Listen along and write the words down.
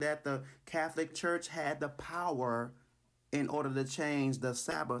that the Catholic Church had the power in order to change the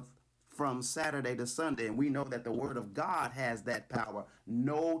Sabbath from Saturday to Sunday. And we know that the Word of God has that power.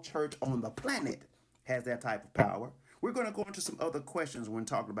 No church on the planet has that type of power. We're going to go into some other questions when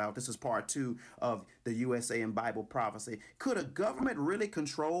talking about this is part two of the USA and Bible prophecy. Could a government really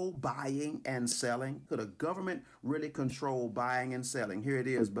control buying and selling? Could a government really control buying and selling? Here it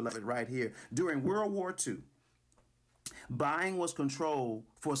is, beloved, right here. During World War II, buying was controlled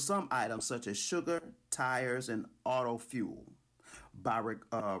for some items such as sugar, tires, and auto fuel by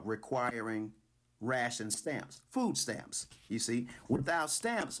requiring ration stamps, food stamps. You see, without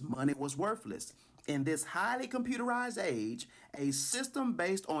stamps, money was worthless. In this highly computerized age, a system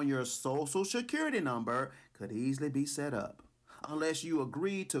based on your social security number could easily be set up. Unless you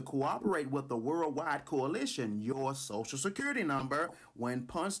agree to cooperate with the worldwide coalition, your social security number, when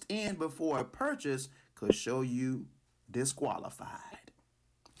punched in before a purchase, could show you disqualified.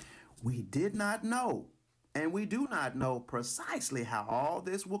 We did not know, and we do not know precisely how all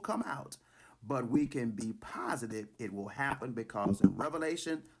this will come out, but we can be positive it will happen because in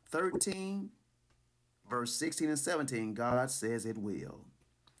Revelation 13, verse 16 and 17, God says it will.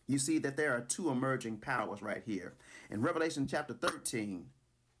 You see that there are two emerging powers right here. In Revelation chapter 13,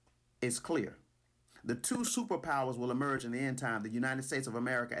 it's clear. The two superpowers will emerge in the end time, the United States of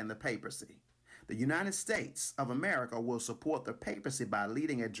America and the papacy. The United States of America will support the papacy by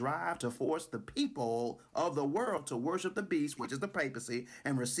leading a drive to force the people of the world to worship the beast, which is the papacy,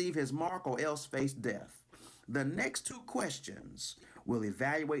 and receive his mark or else face death. The next two questions will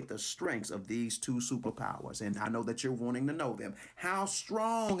evaluate the strengths of these two superpowers. And I know that you're wanting to know them. How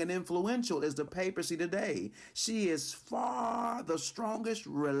strong and influential is the papacy today? She is far the strongest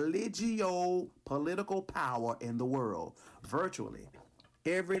religio political power in the world. Virtually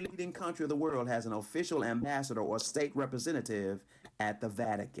every leading country of the world has an official ambassador or state representative at the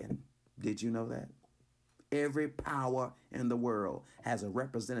Vatican. Did you know that? Every power in the world has a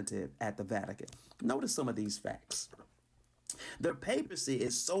representative at the Vatican. Notice some of these facts. The papacy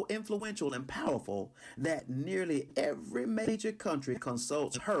is so influential and powerful that nearly every major country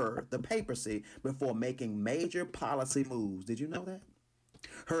consults her, the papacy, before making major policy moves. Did you know that?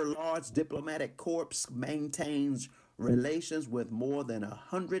 Her large diplomatic corps maintains relations with more than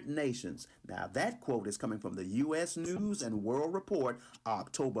 100 nations. Now, that quote is coming from the U.S. News and World Report,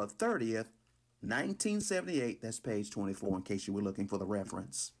 October 30th, 1978. That's page 24, in case you were looking for the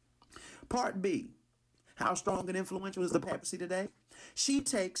reference. Part B. How strong and influential is the papacy today? She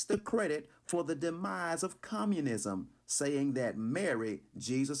takes the credit for the demise of communism, saying that Mary,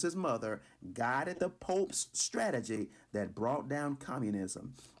 Jesus' mother, guided the Pope's strategy that brought down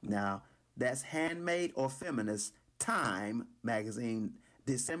communism. Now, that's Handmade or Feminist Time magazine,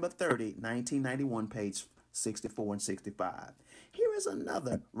 December 30, 1991, page 64 and 65. Here is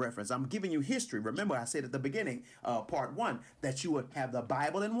another reference. I'm giving you history. Remember, I said at the beginning, part one, that you would have the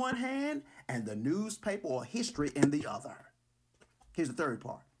Bible in one hand and the newspaper or history in the other. Here's the third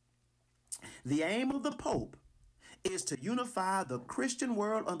part. The aim of the Pope is to unify the Christian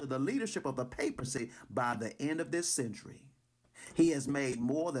world under the leadership of the papacy by the end of this century. He has made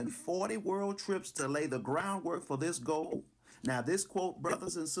more than 40 world trips to lay the groundwork for this goal. Now, this quote,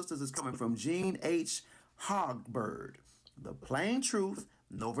 brothers and sisters, is coming from Gene H. Hogbird. The Plain Truth,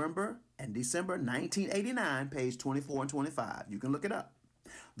 November and December 1989, page 24 and 25. You can look it up.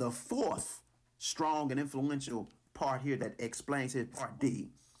 The fourth strong and influential part here that explains his part D.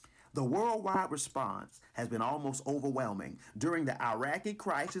 The worldwide response has been almost overwhelming. During the Iraqi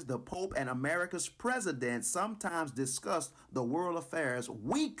crisis, the Pope and America's president sometimes discussed the world affairs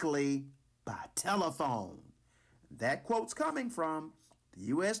weekly by telephone. That quote's coming from the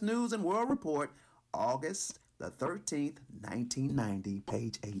U.S. News and World Report, August the 13th, 1990,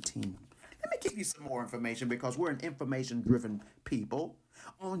 page 18. Let me give you some more information because we're an information driven people.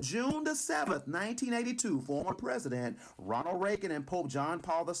 On June the 7th, 1982, former President Ronald Reagan and Pope John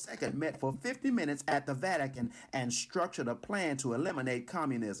Paul II met for 50 minutes at the Vatican and structured a plan to eliminate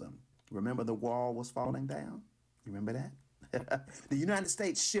communism. Remember the wall was falling down? You remember that? The United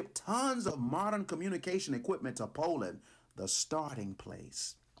States shipped tons of modern communication equipment to Poland, the starting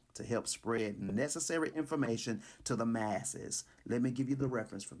place to help spread necessary information to the masses. Let me give you the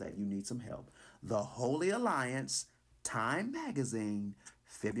reference for that. You need some help. The Holy Alliance, Time Magazine,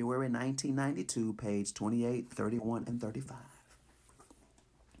 February 1992, page 28, 31, and 35.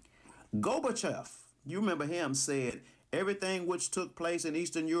 Gorbachev, you remember him, said everything which took place in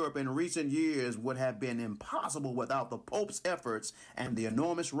Eastern Europe in recent years would have been impossible without the Pope's efforts and the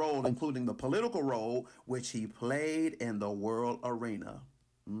enormous role, including the political role, which he played in the world arena.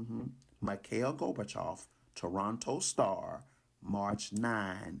 Mikhail Gorbachev, Toronto Star, March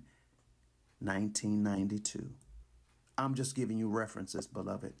 9, 1992. I'm just giving you references,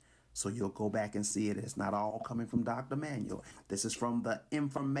 beloved, so you'll go back and see it. It's not all coming from Dr. Manuel. This is from the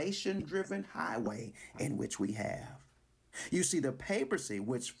information driven highway in which we have. You see, the papacy,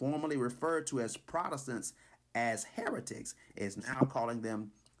 which formerly referred to as Protestants as heretics, is now calling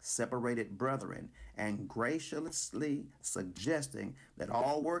them separated brethren and graciously suggesting that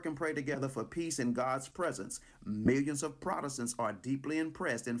all work and pray together for peace in God's presence. Millions of Protestants are deeply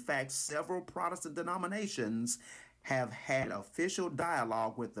impressed. In fact, several Protestant denominations have had official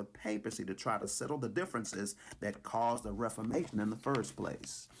dialogue with the papacy to try to settle the differences that caused the Reformation in the first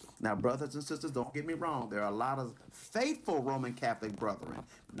place. Now, brothers and sisters, don't get me wrong. There are a lot of faithful Roman Catholic brethren.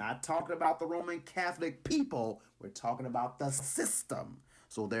 Not talking about the Roman Catholic people. We're talking about the system.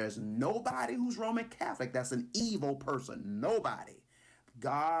 So there's nobody who's Roman Catholic that's an evil person. Nobody.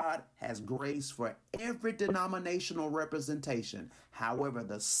 God has grace for every denominational representation. However,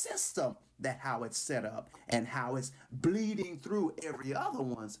 the system, that how it's set up and how it's bleeding through every other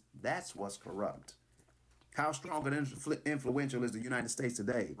one's, that's what's corrupt. How strong and influential is the United States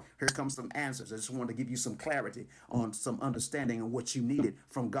today? Here comes some answers. I just wanted to give you some clarity on some understanding of what you needed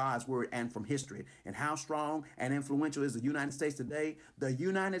from God's word and from history. And how strong and influential is the United States today? The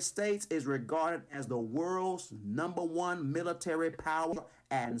United States is regarded as the world's #1 military power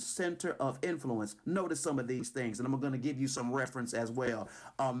and center of influence. Notice some of these things, and I'm going to give you some reference as well.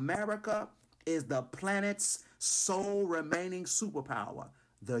 America is the planet's sole remaining superpower.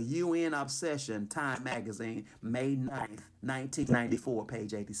 The UN Obsession, Time Magazine, May 9th, 1994,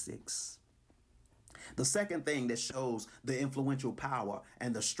 page 86. The second thing that shows the influential power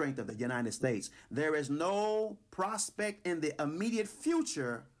and the strength of the United States, there is no prospect in the immediate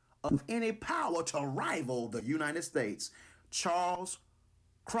future of any power to rival the United States. Charles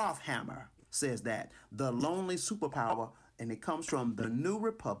Krafthammer says that the lonely superpower, and it comes from The New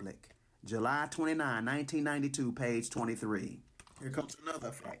Republic, July 29, 1992, page 23. Here comes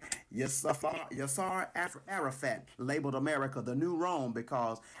another fact. Yasser Arafat labeled America the new Rome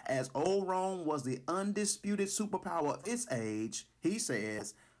because, as old Rome was the undisputed superpower of its age, he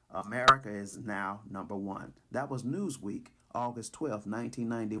says America is now #1. That was Newsweek, August 12,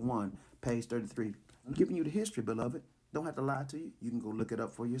 1991, page 33. I'm giving you the history, beloved. Don't have to lie to you. You can go look it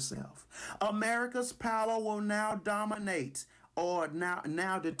up for yourself. America's power will now dominate or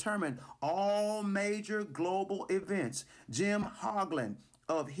now determine all major global events. Jim Hoagland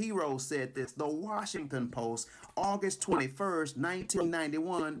of Heroes said this. The Washington Post, August 21st,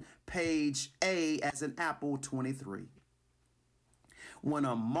 1991, page A as in Apple 23. When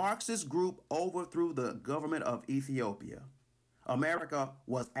a Marxist group overthrew the government of Ethiopia, America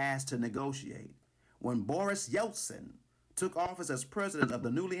was asked to negotiate. When Boris Yeltsin took office as president of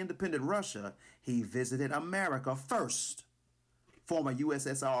the newly independent Russia, he visited America first. Former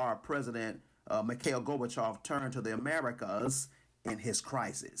USSR President Mikhail Gorbachev turned to the Americas in his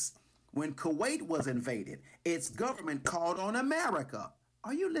crisis. When Kuwait was invaded, its government called on America.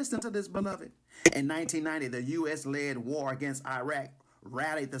 Are you listening to this, beloved? In 1990, the U.S. led war against Iraq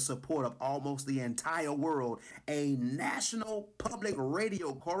rallied the support of almost the entire world. A national public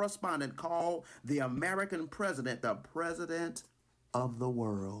radio correspondent called the American president the president of the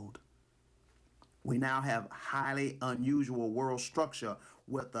world. We now have highly unusual world structure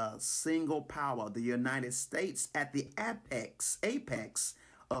with a single power, the United States, at the apex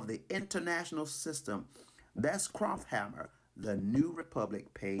of the international system. That's Krafthammer, The New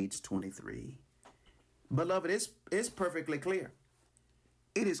Republic, page 23. Beloved, it's perfectly clear.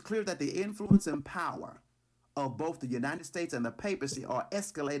 It is clear that the influence and power of both the United States and the papacy are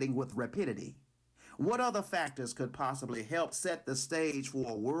escalating with rapidity. What other factors could possibly help set the stage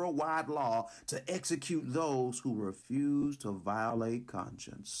for a worldwide law to execute those who refuse to violate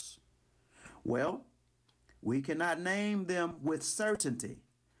conscience? Well, we cannot name them with certainty,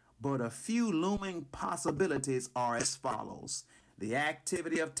 but a few looming possibilities are as follows. The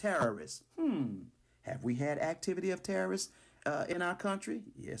activity of terrorists. Have we had activity of terrorists in our country?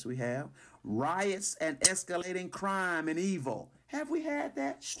 Yes, we have. Riots and escalating crime and evil. Have we had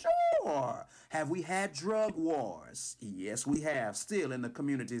that? Sure. Have we had drug wars? Yes, we have. Still in the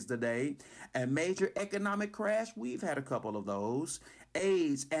communities today. A major economic crash? We've had a couple of those.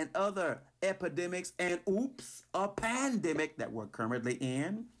 AIDS and other epidemics, and oops, a pandemic that we're currently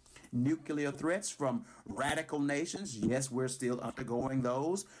in. Nuclear threats from radical nations. Yes, we're still undergoing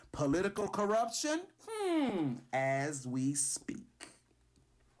those. Political corruption? As we speak.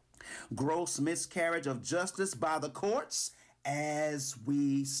 Gross miscarriage of justice by the courts? As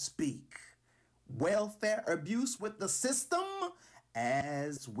we speak. Welfare abuse with the system?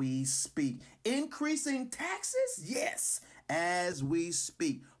 As we speak. Increasing taxes? Yes, as we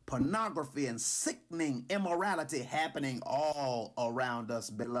speak. Pornography and sickening immorality happening all around us,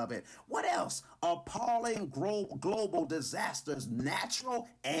 beloved. What else? Appalling global disasters, natural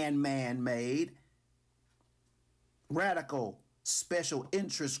and man made. Radical special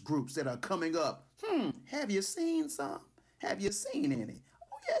interest groups that are coming up. Have you seen some? Have you seen any?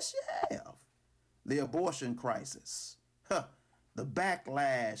 Oh, yes, you have. The abortion crisis. Huh. The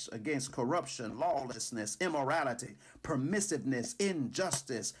backlash against corruption, lawlessness, immorality, permissiveness,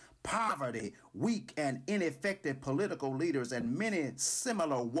 injustice, poverty, weak and ineffective political leaders, and many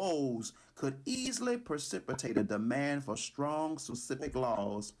similar woes could easily precipitate a demand for strong, specific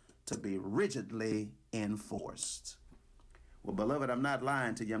laws to be rigidly enforced. Well, beloved, I'm not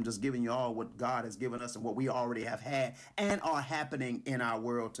lying to you. I'm just giving you all what God has given us and what we already have had and are happening in our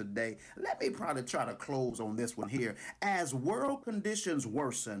world today. Let me probably try to close on this one here. As world conditions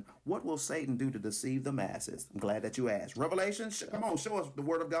worsen, what will Satan do to deceive the masses? I'm glad that you asked. Revelation, come on, show us the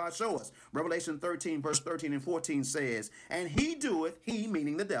word of God. Show us. Revelation 13, verse 13 and 14 says, "And he doeth, he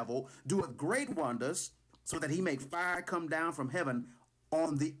meaning the devil, doeth great wonders, so that he make fire come down from heaven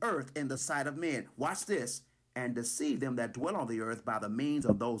on the earth in the sight of men." Watch this. "And deceive them that dwell on the earth by the means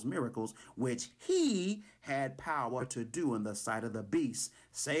of those miracles which he had power to do in the sight of the beast,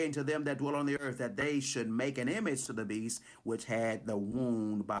 saying to them that dwell on the earth that they should make an image to the beast which had the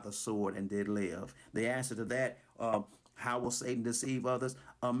wound by the sword and did live." The answer to that, how will Satan deceive others?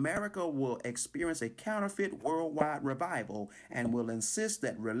 America will experience a counterfeit worldwide revival and will insist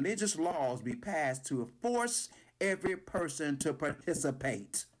that religious laws be passed to force every person to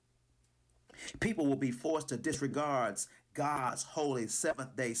participate. People will be forced to disregard God's holy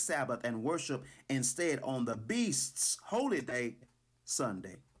seventh-day Sabbath and worship instead on the beast's holy day,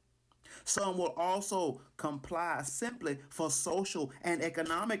 Sunday. Some will also comply simply for social and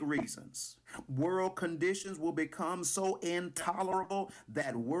economic reasons. World conditions will become so intolerable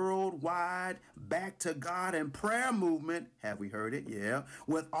that worldwide back to God and prayer movement, have we heard it? Yeah.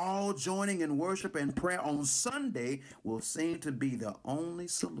 With all joining in worship and prayer on Sunday will seem to be the only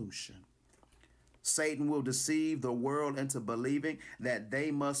solution. Satan will deceive the world into believing that they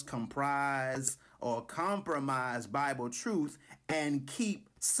must comprise or compromise Bible truth and keep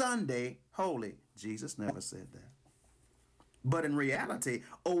Sunday holy. Jesus never said that. But in reality,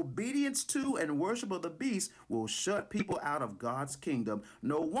 obedience to and worship of the beast will shut people out of God's kingdom.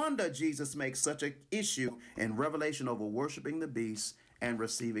 No wonder Jesus makes such an issue in Revelation over worshiping the beast and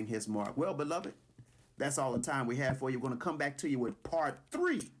receiving his mark. Well, beloved, that's all the time we have for you. We're going to come back to you with part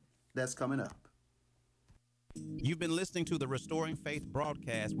 3 that's coming up. You've been listening to the Restoring Faith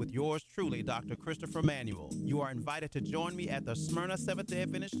broadcast with yours truly, Dr. Christopher Manuel. You are invited to join me at the Smyrna Seventh-day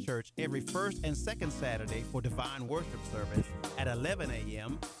Adventist Church every first and second Saturday for divine worship service at 11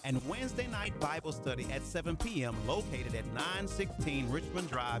 a.m. and Wednesday night Bible study at 7 p.m. located at 916 Richmond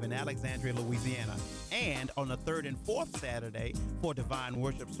Drive in Alexandria, Louisiana. And on the third and fourth Saturday for divine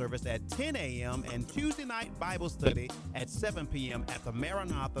worship service at 10 a.m. and Tuesday night Bible study at 7 p.m. at the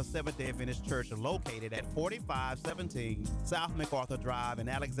Maranatha Seventh-day Adventist Church located at 4517 South MacArthur Drive in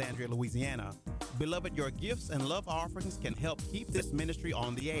Alexandria, Louisiana. Beloved, your gifts and love offerings can help keep this ministry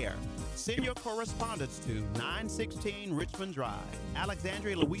on the air. Send your correspondence to 916 Richmond Drive,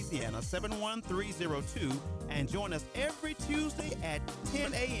 Alexandria, Louisiana 71302, and join us every Tuesday at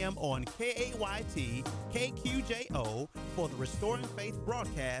 10 a.m. on KAYT KQJO for the Restoring Faith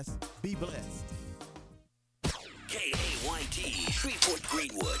broadcast. Be blessed. KAYT Shreveport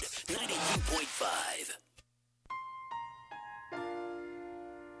Greenwood 92.5.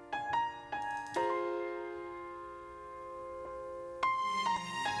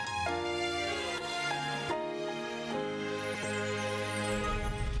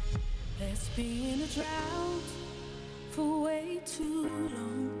 Let's be in a drought for way too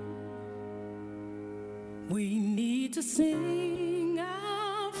long. We need to sing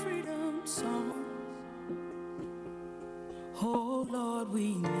our freedom song. Oh Lord,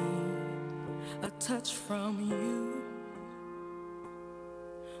 we need a touch from you.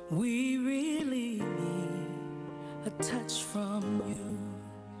 We really need a touch from you.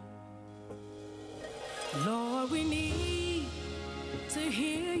 Lord, we need to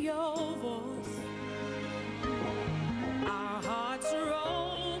hear your voice. Our hearts are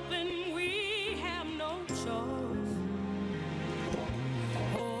open, we have no choice.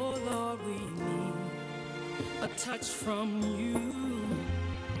 Oh Lord, we need a touch from you.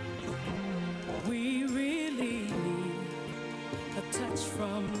 We really need a touch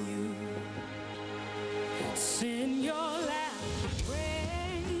from you.